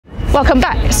Welcome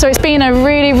back. So it's been a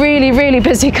really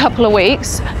busy couple of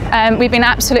weeks. We've been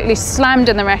absolutely slammed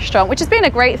in the restaurant, which has been a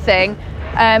great thing.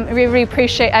 We really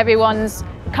appreciate everyone's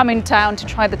coming down to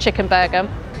try the chicken burger.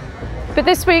 But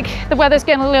this week the weather's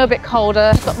getting a little bit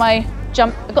colder. I've got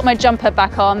my jumper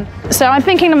back on. So I'm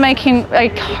thinking of making a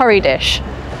curry dish.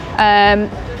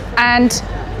 And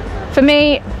for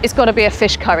me, it's got to be a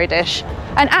fish curry dish.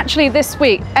 And actually this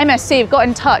week, MSC have got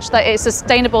in touch that it's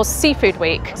Sustainable Seafood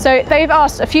Week. So they've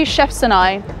asked a few chefs and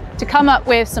I to come up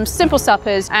with some simple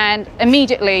suppers, and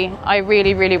immediately I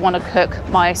really want to cook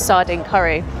my sardine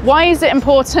curry. Why is it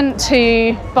important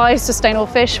to buy sustainable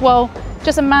fish? Well,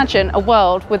 just imagine a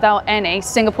world without any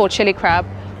Singapore chili crab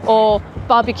or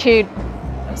barbecued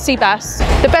sea bass.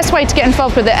 The best way to get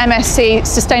involved with the MSC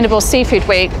Sustainable Seafood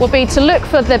Week will be to look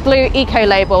for the blue eco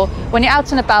label when you're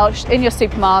out and about in your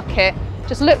supermarket.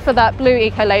 Just look for that blue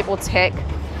eco label tick.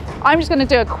 I'm just going to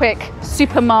do a quick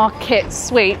supermarket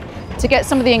sweep to get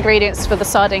some of the ingredients for the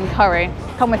sardine curry.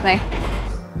 Come with me.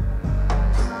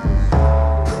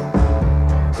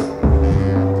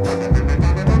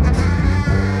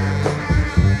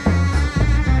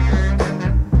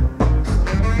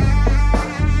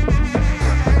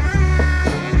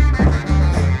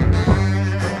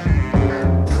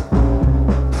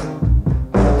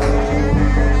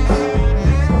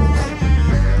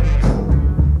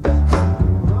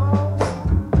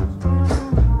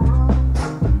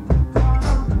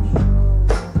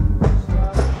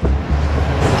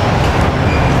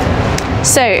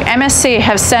 So MSC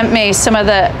have sent me some of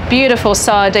the beautiful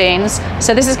sardines.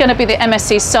 So this is going to be the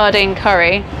MSC sardine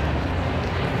curry.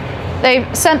 They've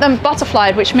sent them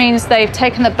butterflied, which means they've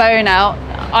taken the bone out.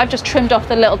 I've just trimmed off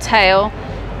the little tail,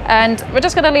 and we're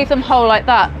just going to leave them whole like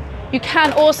that. You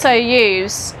can also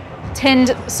use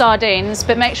tinned sardines,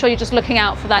 but make sure you're just looking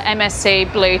out for that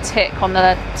MSC blue tick on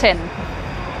the tin.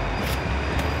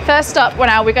 First up,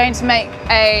 now we're going to make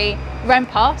a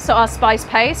rempah, so our spice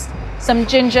paste. Some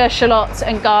ginger, shallots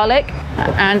and garlic,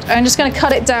 and I'm just going to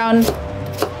cut it down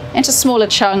into smaller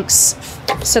chunks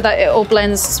so that it all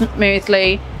blends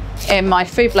smoothly in my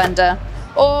food blender.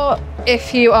 Or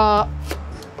if you are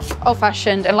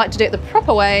old-fashioned and like to do it the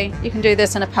proper way, you can do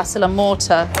this in a pestle and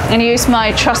mortar. I'm going to use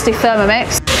my trusty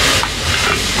Thermomix.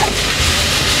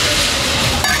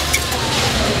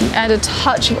 Add a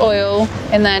touch of oil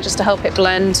in there just to help it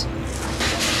blend.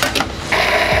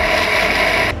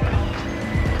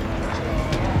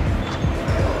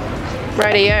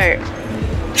 Radio.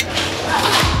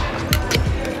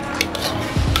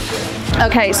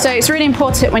 Okay, so it's really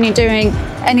important when you're doing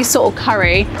any sort of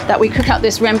curry that we cook out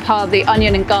this rempah, the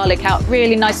onion and garlic out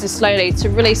really nice and slowly to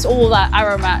release all that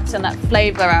aromat and that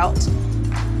flavour out.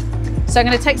 So I'm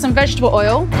going to take some vegetable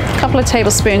oil, a couple of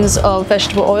tablespoons of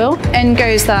vegetable oil, in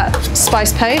goes that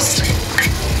spice paste.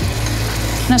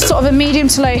 Now sort of a medium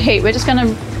to low heat, we're just going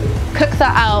to cook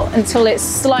that out until it's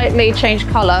slightly changed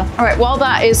colour. All right, while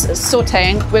that is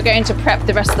sauteing, we're going to prep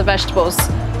the rest of the vegetables.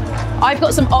 I've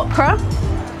got some okra.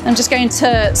 I'm just going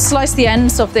to slice the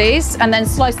ends of these and then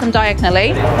slice them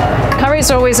diagonally. Curries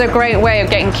are always a great way of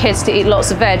getting kids to eat lots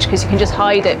of veg because you can just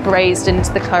hide it braised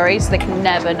into the curry so they can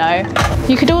never know.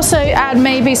 You could also add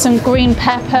maybe some green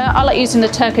pepper. I like using the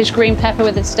Turkish green pepper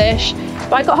with this dish.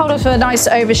 But I got hold of a nice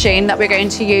aubergine that we're going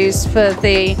to use for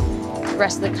the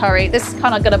rest of the curry. This is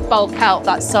kind of going to bulk out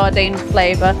that sardine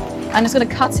flavour. I'm just going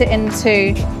to cut it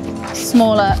into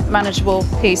smaller, manageable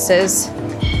pieces.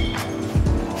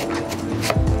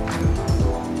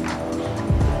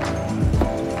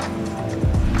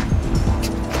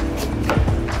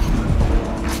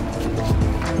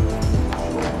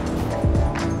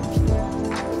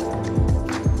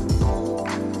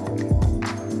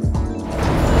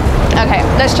 Okay,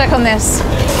 let's check on this.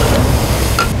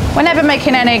 Whenever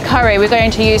making any curry, we're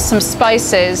going to use some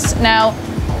spices. Now,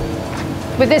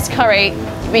 with this curry,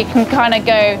 we can kind of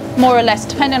go more or less,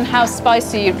 depending on how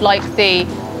spicy you'd like the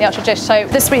actual dish. So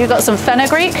this week we've got some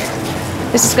fenugreek.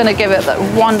 This is going to give it that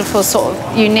wonderful sort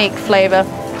of unique flavour.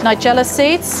 Nigella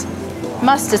seeds,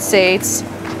 mustard seeds,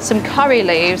 some curry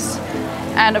leaves,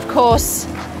 and of course,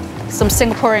 some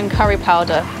Singaporean curry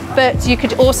powder. But you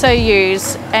could also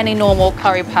use any normal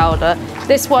curry powder.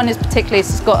 This one is particularly,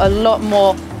 it's got a lot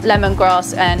more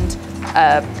lemongrass and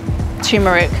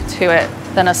turmeric to it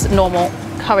than a normal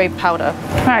curry powder.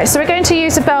 All right, so we're going to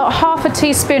use about half a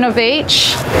teaspoon of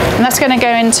each, and that's going to go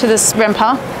into this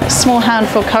rempah. A small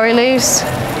handful of curry leaves.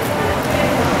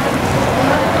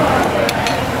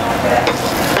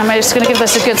 And we're just going to give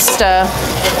this a good stir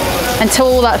until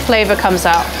all that flavour comes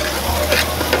out.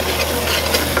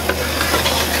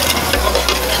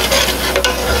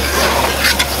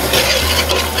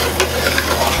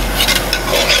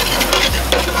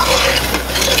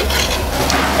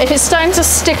 If it's starting to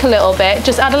stick a little bit,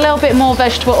 just add a little bit more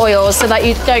vegetable oil so that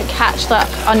you don't catch that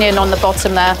onion on the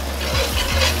bottom there.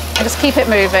 And just keep it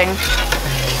moving.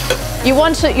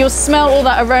 You'll smell all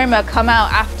that aroma come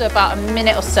out after about a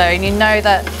minute or so, and you know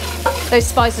that those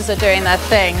spices are doing their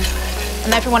thing.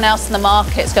 And everyone else in the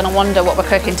market is going to wonder what we're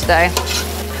cooking today.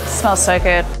 It smells so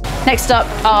good. Next up,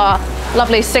 our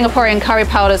lovely Singaporean curry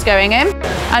powders going in.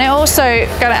 And I'm also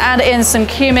going to add in some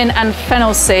cumin and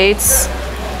fennel seeds.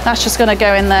 That's just going to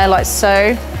go in there like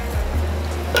so.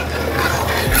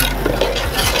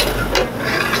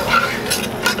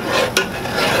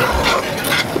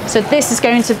 So this is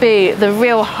going to be the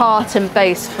real heart and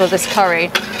base for this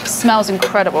curry. It smells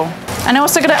incredible. And I'm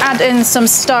also going to add in some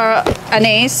star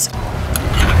anise.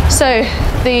 So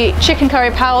the chicken curry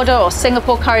powder or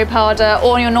Singapore curry powder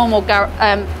or your normal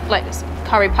like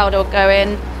curry powder will go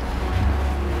in.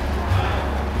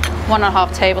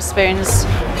 1.5 tablespoons.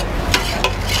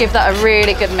 Give that a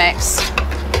really good mix.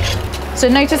 So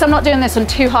notice I'm not doing this on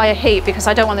too high a heat because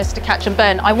I don't want this to catch and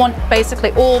burn. I want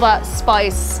basically all that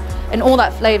spice and all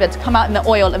that flavour to come out in the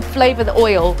oil and flavour the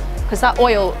oil, because that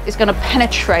oil is going to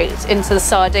penetrate into the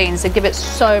sardines and give it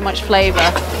so much flavour.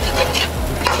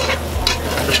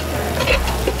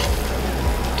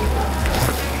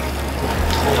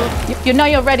 You know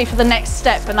you're ready for the next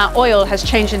step and that oil has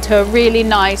changed into a really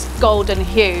nice golden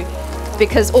hue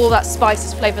because all that spice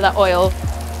has flavoured that oil,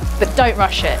 but don't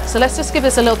rush it. So let's just give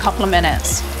this a little couple of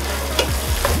minutes.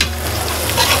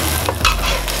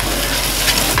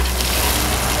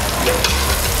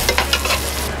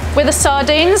 With the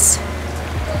sardines,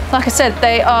 like I said,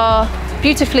 they are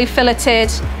beautifully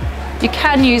filleted. You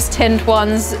can use tinned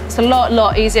ones. It's a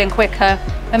lot easier and quicker.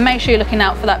 And make sure you're looking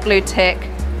out for that blue tick.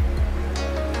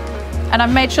 And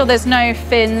I've made sure there's no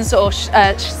fins or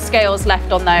scales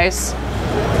left on those.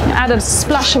 Add a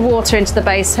splash of water into the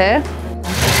base here.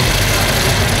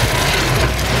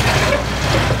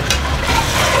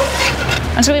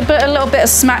 I'm just going to put a little bit of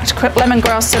smacked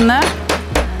lemongrass in there.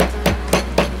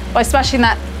 By smashing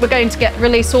that, we're going to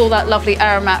release all that lovely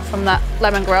aromat from that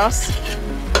lemongrass.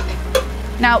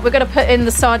 Now we're going to put in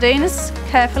the sardines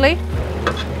carefully.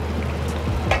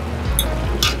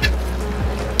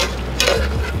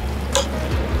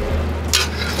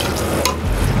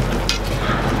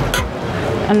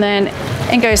 And then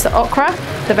in goes the okra,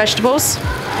 the vegetables.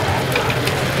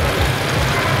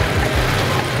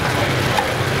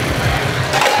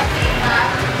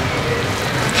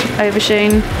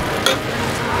 Aubergine.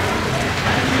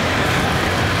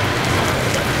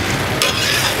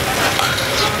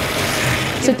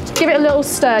 So give it a little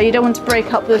stir. You don't want to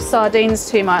break up the sardines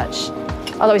too much,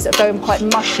 otherwise it'll go quite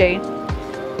mushy.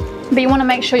 But you want to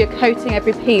make sure you're coating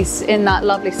every piece in that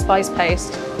lovely spice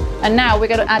paste. And now we're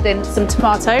going to add in some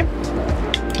tomato.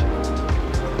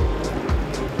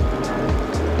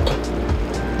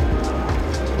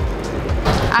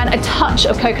 And a touch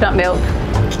of coconut milk.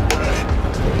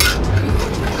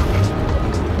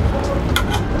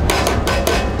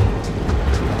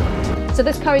 So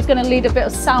this curry is going to lead a bit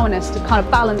of sourness to kind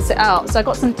of balance it out. So I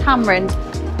got some tamarind.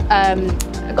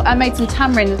 I made some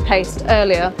tamarind paste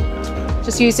earlier.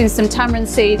 Just using some tamarind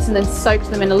seeds and then soaked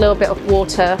them in a little bit of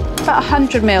water. About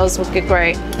 100 mils would be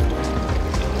great.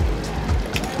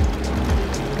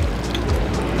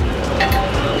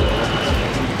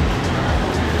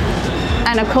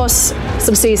 And of course,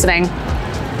 some seasoning.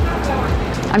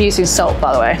 I'm using salt,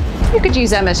 by the way. You could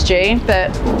use MSG,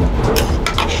 but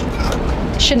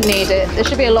you shouldn't need it. There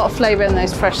should be a lot of flavour in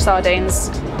those fresh sardines.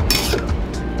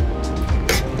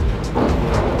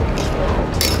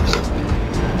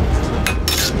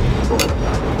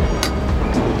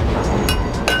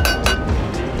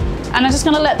 And I'm just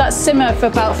going to let that simmer for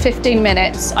about 15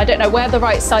 minutes. I don't know where the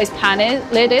right size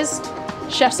lid is.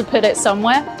 Chefs have put it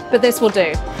somewhere, but this will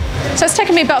do. So it's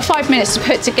taken me about 5 minutes to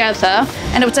put together,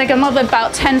 and it will take another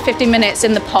about 10-15 minutes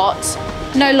in the pot.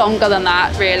 No longer than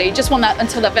that, really. Just want that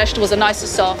until the vegetables are nice and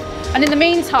soft. And in the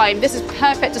meantime, this is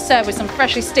perfect to serve with some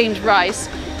freshly steamed rice.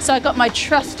 So I got my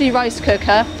trusty rice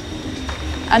cooker,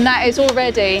 and that is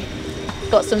already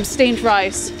got some steamed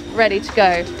rice ready to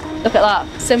go. Look at that,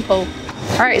 simple.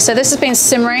 All right, so this has been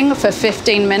simmering for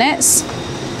 15 minutes.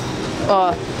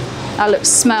 Oh, that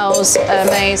smells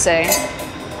amazing.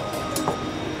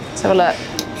 Let's have a look.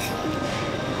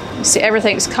 You see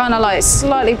everything's kind of like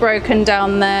slightly broken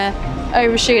down there.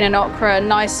 Aubergine and okra,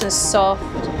 nice and soft.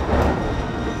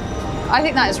 I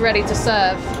think that is ready to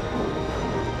serve.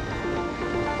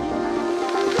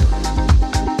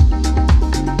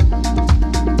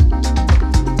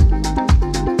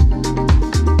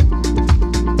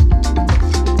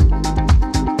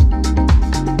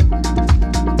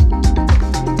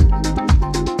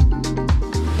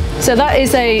 So that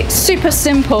is a super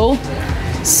simple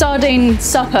sardine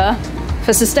supper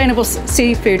for Sustainable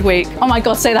Seafood Week. Oh my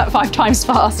God, say that 5 times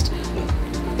fast.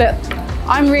 But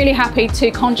I'm really happy to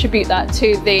contribute that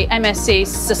to the MSC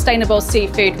Sustainable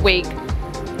Seafood Week.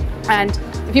 And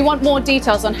if you want more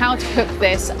details on how to cook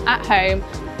this at home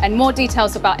and more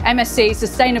details about MSC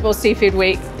Sustainable Seafood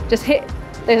Week, just hit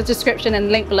the description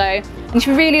and link below. And if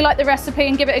you really like the recipe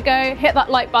and give it a go, hit that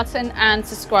like button and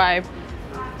subscribe.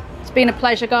 It's been a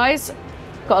pleasure, guys.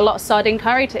 Got a lot of sardine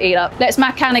curry to eat up. Let's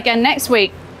mac can again next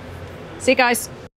week. See you guys.